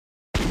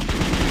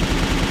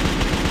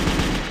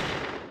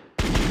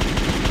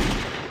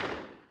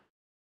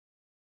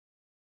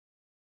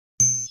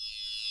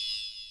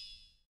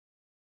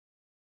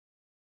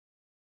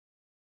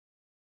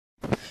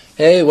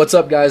Hey, what's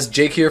up guys?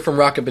 Jake here from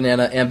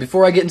RockitBanana, and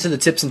before I get into the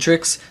tips and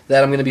tricks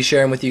that I'm going to be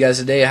sharing with you guys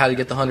today, how to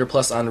get the 100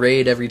 plus on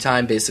raid every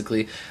time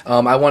basically,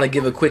 I want to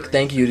give a quick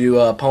thank you to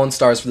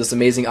Pwnstars for this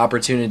amazing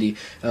opportunity.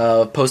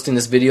 Posting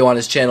this video on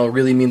his channel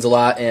really means a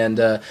lot, and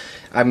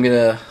I'm going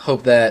to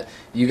hope that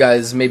you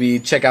guys maybe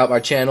check out our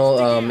channel.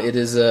 It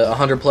is a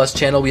 100 plus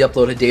channel. We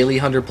upload a daily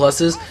 100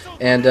 pluses,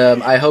 and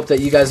I hope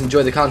that you guys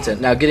enjoy the content.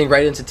 Now, getting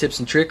right into tips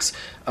and tricks,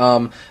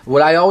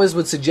 what I always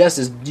would suggest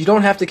is you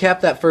don't have to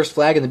cap that first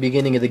flag in the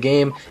beginning of the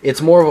game.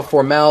 It's more of a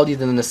formality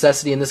than a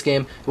necessity in this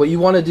game. What you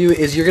want to do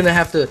is you're going to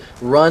have to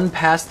run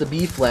past the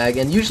B flag,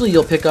 and usually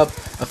you'll pick up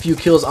a few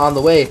kills on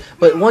the way,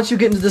 but once you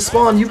get into the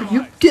spawn,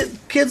 you get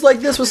kids like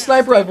this with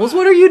sniper rifles.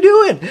 What are you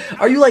doing?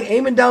 Are you like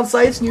aiming down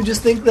sights and you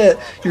just think that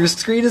your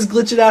screen is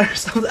glitching out or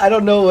something? I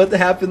don't know what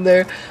happened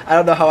there. I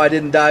don't know how I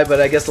didn't die, but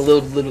I guess a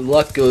little bit of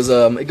luck goes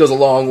it goes a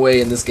long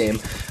way in this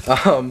game.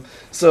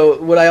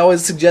 So what I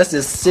always suggest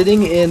is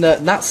sitting in,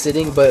 not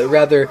sitting, but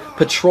rather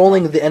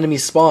patrolling the enemy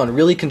spawn,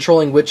 really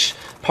controlling which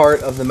part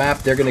of the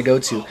map they're going to go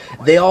to.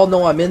 They all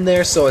know I'm in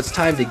there, so it's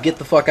time to get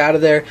the fuck out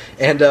of there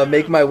and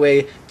make my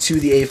way to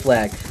the A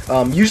flag.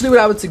 Usually what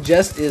I would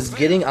suggest is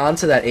getting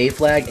onto that A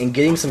flag and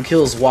getting some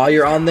kills while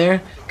you're on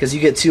there, because you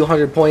get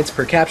 200 points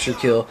per capture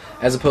kill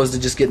as opposed to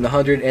just getting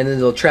 100, and then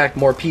it'll attract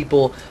more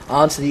people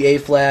onto the A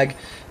flag,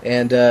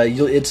 and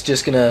it's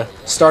just going to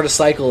start a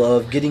cycle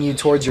of getting you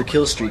towards your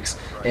kill streaks,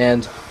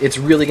 and it's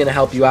really going to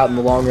help you out in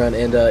the long run,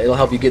 and it'll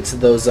help you get to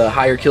those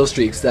higher kill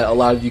streaks that a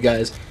lot of you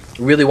guys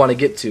really want to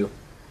get to.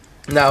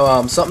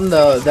 Now, something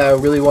that I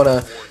really want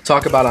to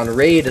talk about on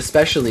raid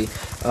especially,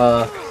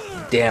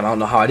 damn, I don't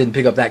know how I didn't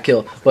pick up that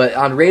kill, but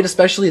on raid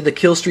especially, the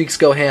kill streaks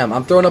go ham.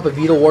 I'm throwing up a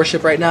Beetle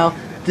Warship right now.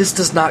 This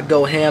does not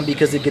go ham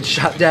because it gets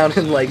shot down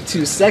in like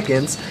 2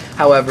 seconds.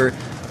 However,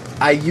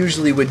 I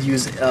usually would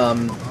use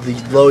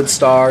the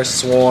Lodestar,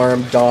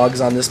 Swarm,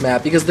 Dogs on this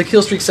map because the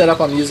kill streak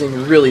setup I'm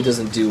using really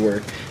doesn't do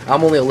work.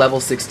 I'm only a level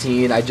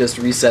 16, I just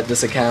reset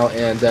this account,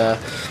 and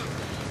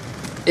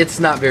it's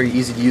not very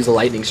easy to use a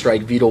Lightning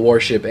Strike, Beetle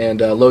Warship, and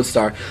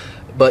Lodestar.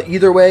 But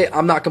either way,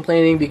 I'm not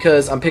complaining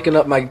because I'm picking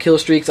up my kill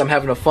streaks, I'm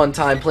having a fun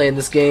time playing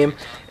this game,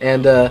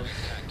 and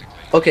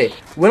okay,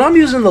 when I'm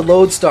using the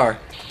Lodestar,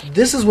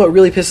 this is what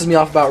really pisses me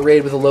off about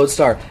raid with the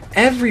Lodestar.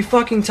 Every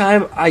fucking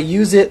time I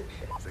use it,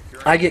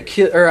 I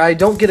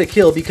don't get a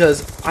kill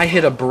because I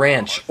hit a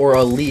branch or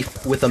a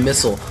leaf with a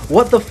missile.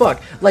 What the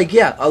fuck? Like,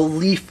 yeah, a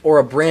leaf or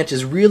a branch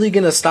is really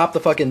gonna stop the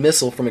fucking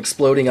missile from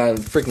exploding on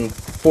freaking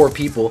 4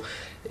 people.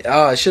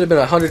 It should have been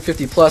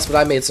 150 plus, but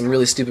I made some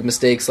really stupid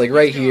mistakes. Like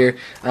right here,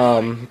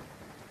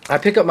 I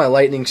pick up my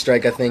Lightning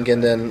Strike, I think,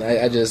 and then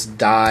I just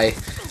die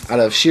out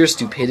of sheer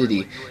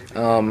stupidity.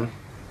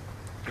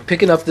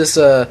 Picking up this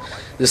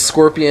this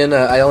Scorpion,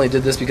 I only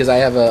did this because I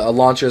have a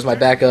launcher as my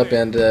backup,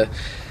 and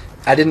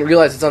I didn't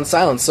realize it's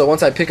unsilenced. So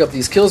once I pick up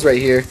these kills right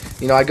here,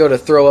 you know, I go to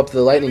throw up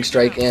the Lightning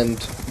Strike, and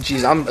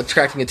geez, I'm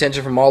attracting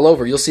attention from all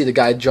over. You'll see the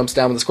guy jumps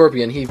down with the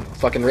Scorpion, he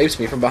fucking rapes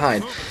me from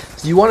behind.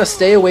 So you want to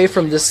stay away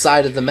from this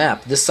side of the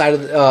map. This side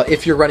of the,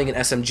 if you're running an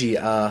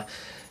SMG.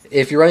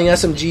 If you're running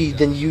SMG,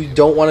 then you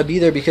don't want to be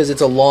there because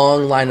it's a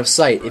long line of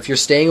sight. If you're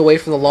staying away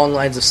from the long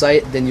lines of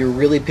sight, then you're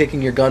really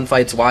picking your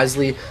gunfights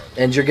wisely,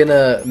 and you're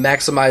gonna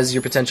maximize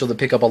your potential to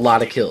pick up a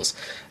lot of kills.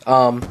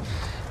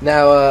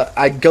 Now,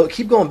 I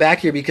keep going back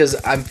here because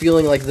I'm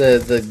feeling like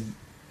the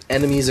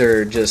enemies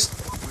are just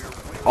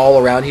all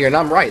around here, and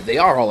I'm right, they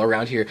are all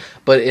around here,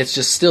 but it's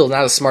just still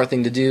not a smart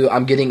thing to do.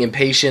 I'm getting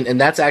impatient,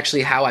 and that's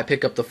actually how I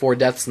pick up the 4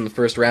 deaths in the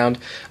first round.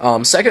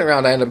 Second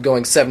round, I end up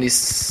going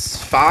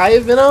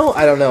 75, you know?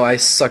 I don't know, I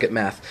suck at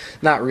math.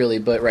 Not really,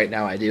 but right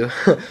now I do.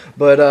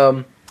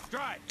 But,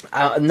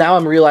 now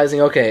I'm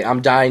realizing, okay,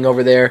 I'm dying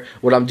over there,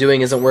 what I'm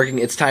doing isn't working,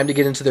 it's time to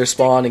get into their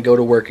spawn and go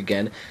to work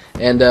again.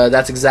 And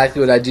that's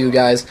exactly what I do,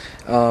 guys,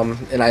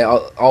 and I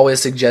always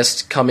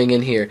suggest coming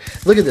in here.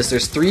 Look at this,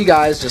 there's 3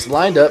 guys just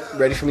lined up,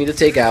 ready for me to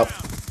take out,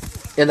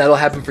 and that'll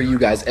happen for you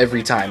guys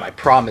every time, I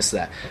promise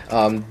that.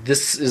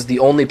 This is the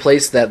only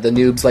place that the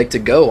noobs like to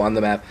go on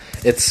the map.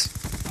 It's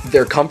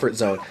their comfort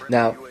zone.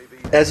 Now,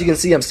 as you can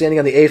see, I'm standing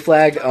on the A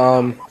flag.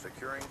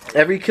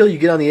 Every kill you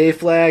get on the A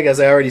flag, as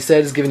I already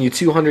said, is giving you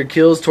 200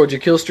 kills towards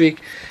your kill streak,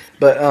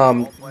 but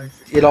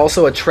it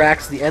also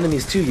attracts the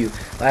enemies to you.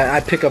 I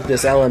pick up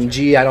this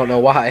LMG, I don't know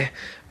why,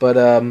 but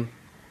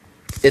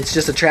it's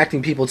just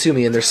attracting people to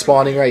me, and they're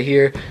spawning right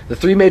here. The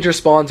 3 major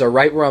spawns are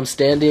right where I'm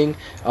standing,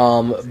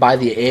 by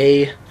the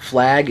A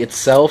flag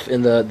itself,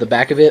 in the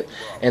back of it,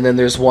 and then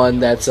there's one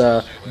that's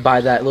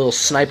by that little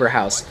sniper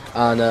house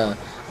on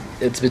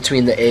it's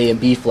between the A and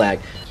B flag.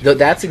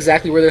 That's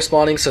exactly where they're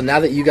spawning, so now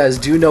that you guys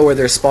do know where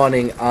they're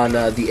spawning on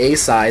the A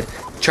side,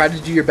 try to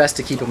do your best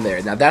to keep them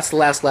there. Now that's the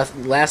last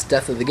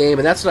death of the game,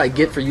 and that's what I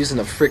get for using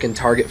a frickin'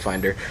 target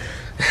finder.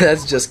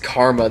 That's just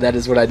karma. That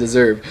is what I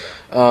deserve.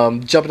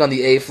 Jumping on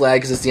the A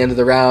flag because it's the end of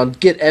the round.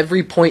 Get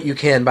every point you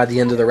can by the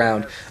end of the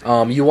round.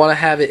 You want to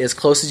have it as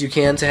close as you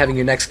can to having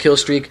your next kill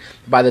streak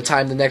by the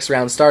time the next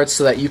round starts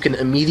so that you can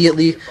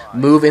immediately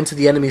move into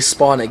the enemy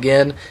spawn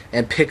again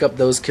and pick up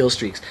those kill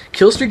streaks.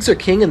 Kill streaks are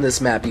king in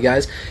this map, you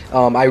guys.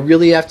 I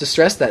really have to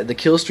stress that. The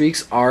kill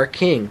streaks are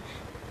king.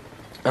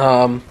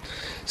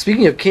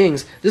 Speaking of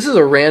kings, this is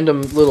a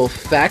random little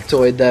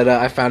factoid that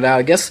I found out.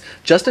 I guess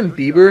Justin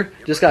Bieber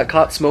just got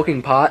caught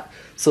smoking pot,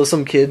 so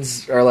some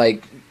kids are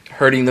like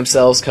hurting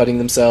themselves, cutting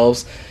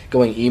themselves,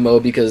 going emo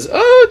because,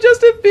 oh,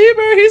 Justin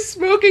Bieber, he's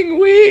smoking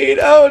weed,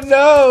 oh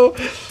no.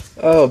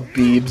 Oh,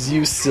 Biebs,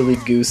 you silly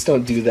goose,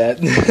 don't do that.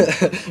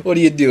 What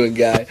are you doing,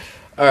 guy?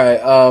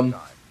 Alright,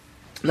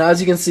 now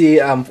as you can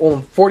see, I'm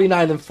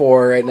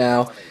 49-4 right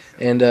now,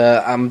 and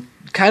I'm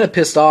kind of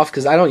pissed off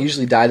because I don't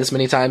usually die this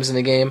many times in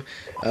a game.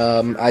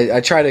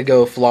 I try to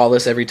go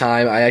flawless every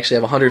time. I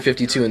actually have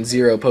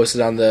 152-0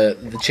 posted on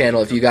the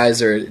channel. If you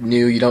guys are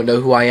new, you don't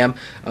know who I am,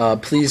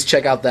 please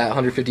check out that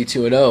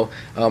 152-0.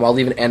 I'll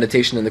leave an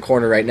annotation in the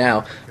corner right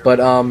now. But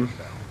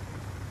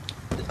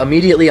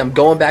immediately I'm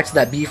going back to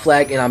that B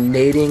flag and I'm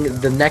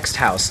nading the next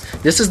house.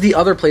 This is the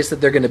other place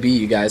that they're going to be,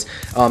 you guys.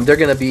 They're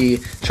going to be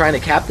trying to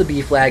cap the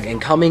B flag and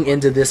coming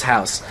into this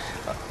house.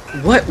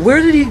 What?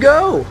 Where did he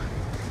go?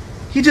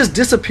 He just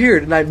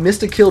disappeared, and I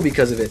missed a kill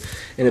because of it,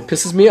 and it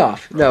pisses me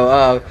off.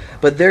 No,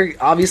 but they're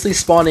obviously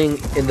spawning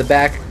in the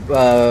back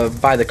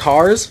by the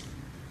cars.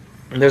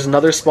 And there's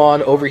another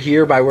spawn over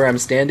here by where I'm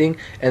standing,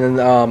 and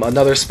then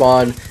another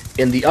spawn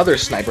in the other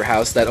sniper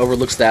house that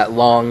overlooks that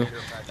long,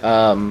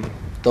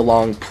 the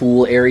long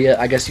pool area,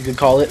 I guess you could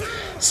call it.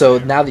 So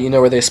now that you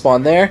know where they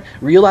spawn there,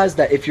 realize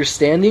that if you're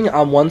standing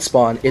on one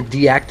spawn, it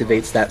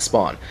deactivates that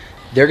spawn.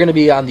 They're going to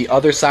be on the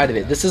other side of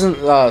it. This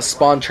isn't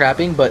spawn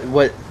trapping, but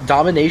what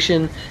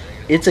domination,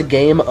 it's a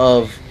game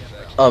of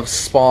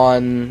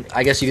spawn,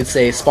 I guess you could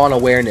say, spawn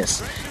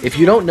awareness. If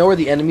you don't know where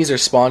the enemies are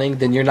spawning,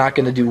 then you're not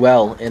going to do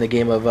well in a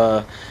game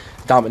of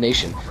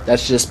domination.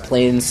 That's just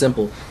plain and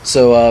simple.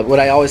 So what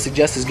I always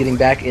suggest is getting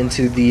back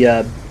into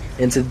the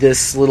into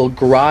this little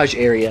garage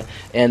area,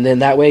 and then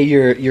that way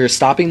you're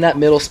stopping that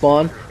middle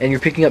spawn and you're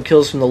picking up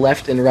kills from the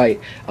left and right.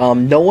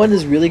 No one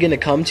is really going to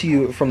come to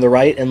you from the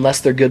right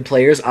unless they're good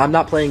players. I'm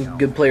not playing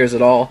good players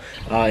at all,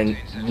 and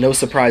no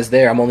surprise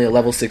there. I'm only at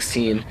level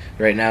 16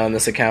 right now in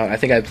this account. I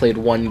think I played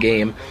one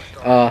game.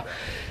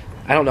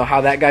 I don't know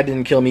how that guy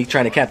didn't kill me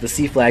trying to cap the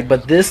C flag,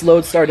 but this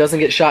Lodestar doesn't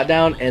get shot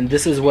down, and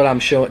this is what I'm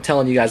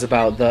telling you guys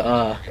about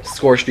the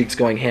score streaks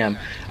going ham.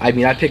 I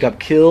mean, I pick up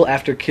kill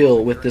after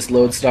kill with this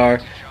Lodestar,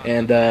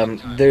 and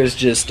there's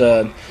just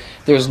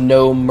there's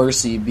no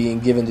mercy being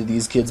given to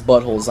these kids'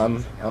 buttholes.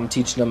 I'm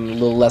teaching them a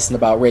little lesson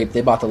about rape. They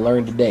about to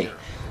learn today.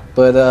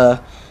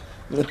 But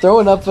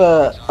throwing up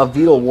a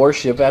Beetle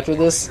warship after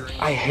this,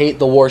 I hate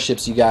the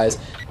warships, you guys,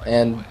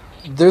 and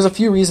there's a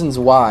few reasons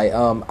why.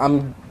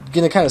 I'm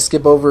going to kind of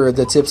skip over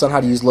the tips on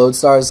how to use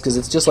Lodestars because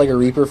it's just like a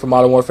Reaper from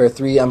Modern Warfare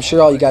 3. I'm sure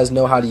all you guys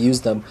know how to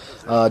use them.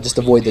 Just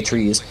avoid the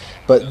trees.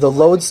 But the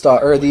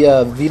Lodestar, or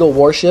the Beetle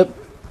warship,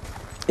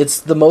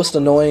 it's the most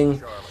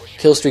annoying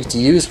kill streak to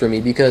use for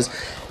me because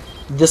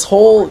this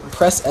whole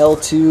press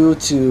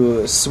L2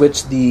 to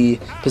switch the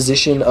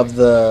position of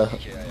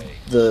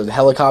the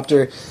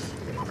helicopter,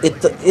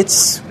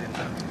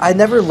 I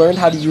never learned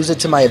how to use it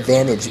to my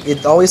advantage.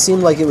 It always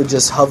seemed like it would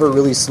just hover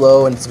really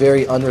slow and it's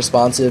very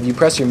unresponsive. You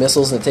press your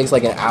missiles and it takes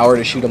like an hour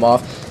to shoot them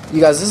off. You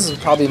guys, this is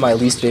probably my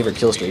least favorite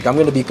kill streak. I'm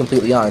going to be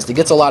completely honest. It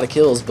gets a lot of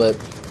kills, but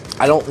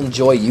I don't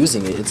enjoy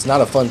using it. It's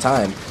not a fun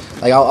time.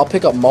 Like I'll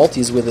pick up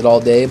multis with it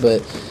all day,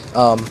 but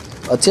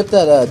a tip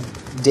that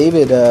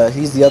David,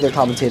 he's the other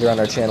commentator on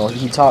our channel,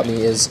 he taught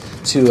me is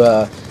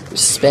to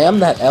spam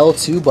that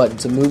L2 button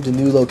to move to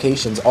new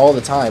locations all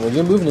the time. When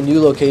you're moving to new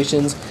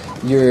locations,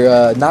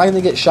 you're not going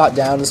to get shot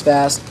down as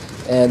fast,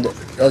 and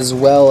as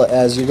well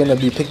as you're going to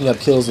be picking up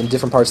kills in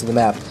different parts of the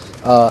map.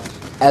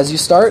 As you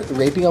start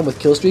raping them with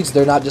kill streaks,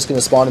 they're not just going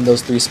to spawn in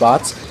those 3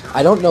 spots.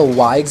 I don't know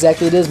why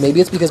exactly it is. Maybe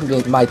it's because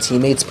my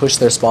teammates push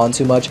their spawn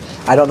too much.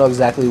 I don't know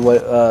exactly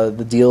what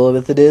the deal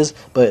with it is,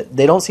 but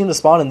they don't seem to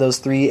spawn in those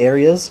 3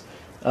 areas.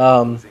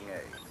 But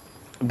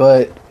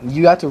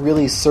you have to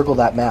really circle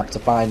that map to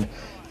find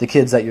the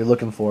kids that you're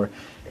looking for.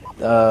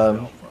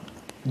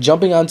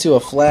 Jumping onto a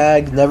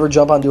flag, never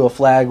jump onto a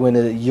flag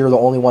when you're the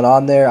only one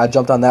on there. I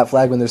jumped on that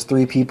flag when there's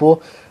 3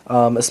 people,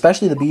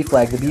 especially the B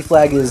flag. The B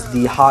flag is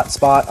the hot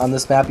spot on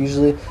this map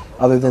usually,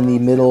 other than the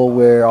middle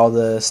where all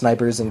the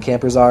snipers and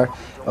campers are.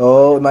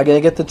 Oh, am I going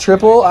to get the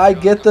triple? I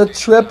get the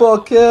triple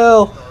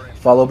kill,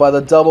 followed by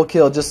the double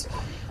kill. Just,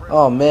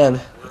 oh man,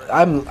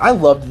 I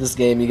loved this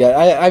game, you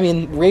guys. I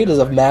mean, Raid is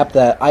a map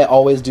that I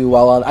always do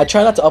well on. I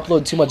try not to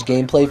upload too much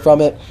gameplay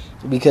from it,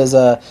 because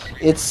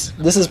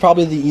this is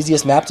probably the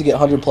easiest map to get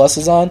 100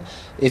 pluses on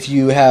if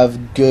you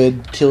have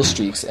good kill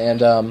streaks,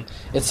 and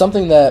it's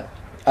something that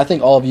I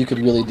think all of you could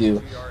really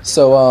do.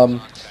 So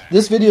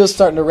this video is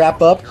starting to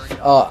wrap up.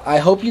 I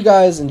hope you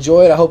guys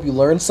enjoyed. I hope you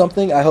learned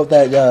something. I hope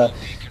that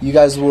you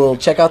guys will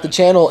check out the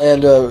channel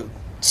and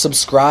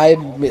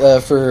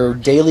subscribe for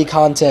daily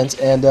content,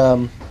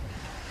 and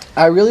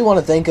I really want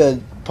to thank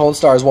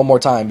Pwnstars one more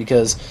time,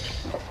 because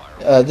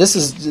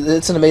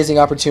it's an amazing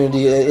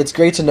opportunity. It's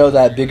great to know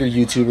that bigger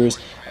YouTubers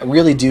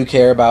really do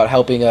care about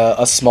helping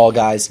us small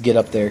guys get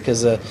up there,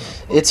 because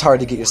it's hard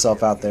to get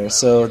yourself out there.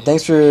 So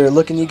thanks for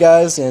looking, you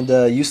guys, and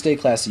you stay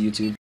classy,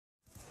 YouTube.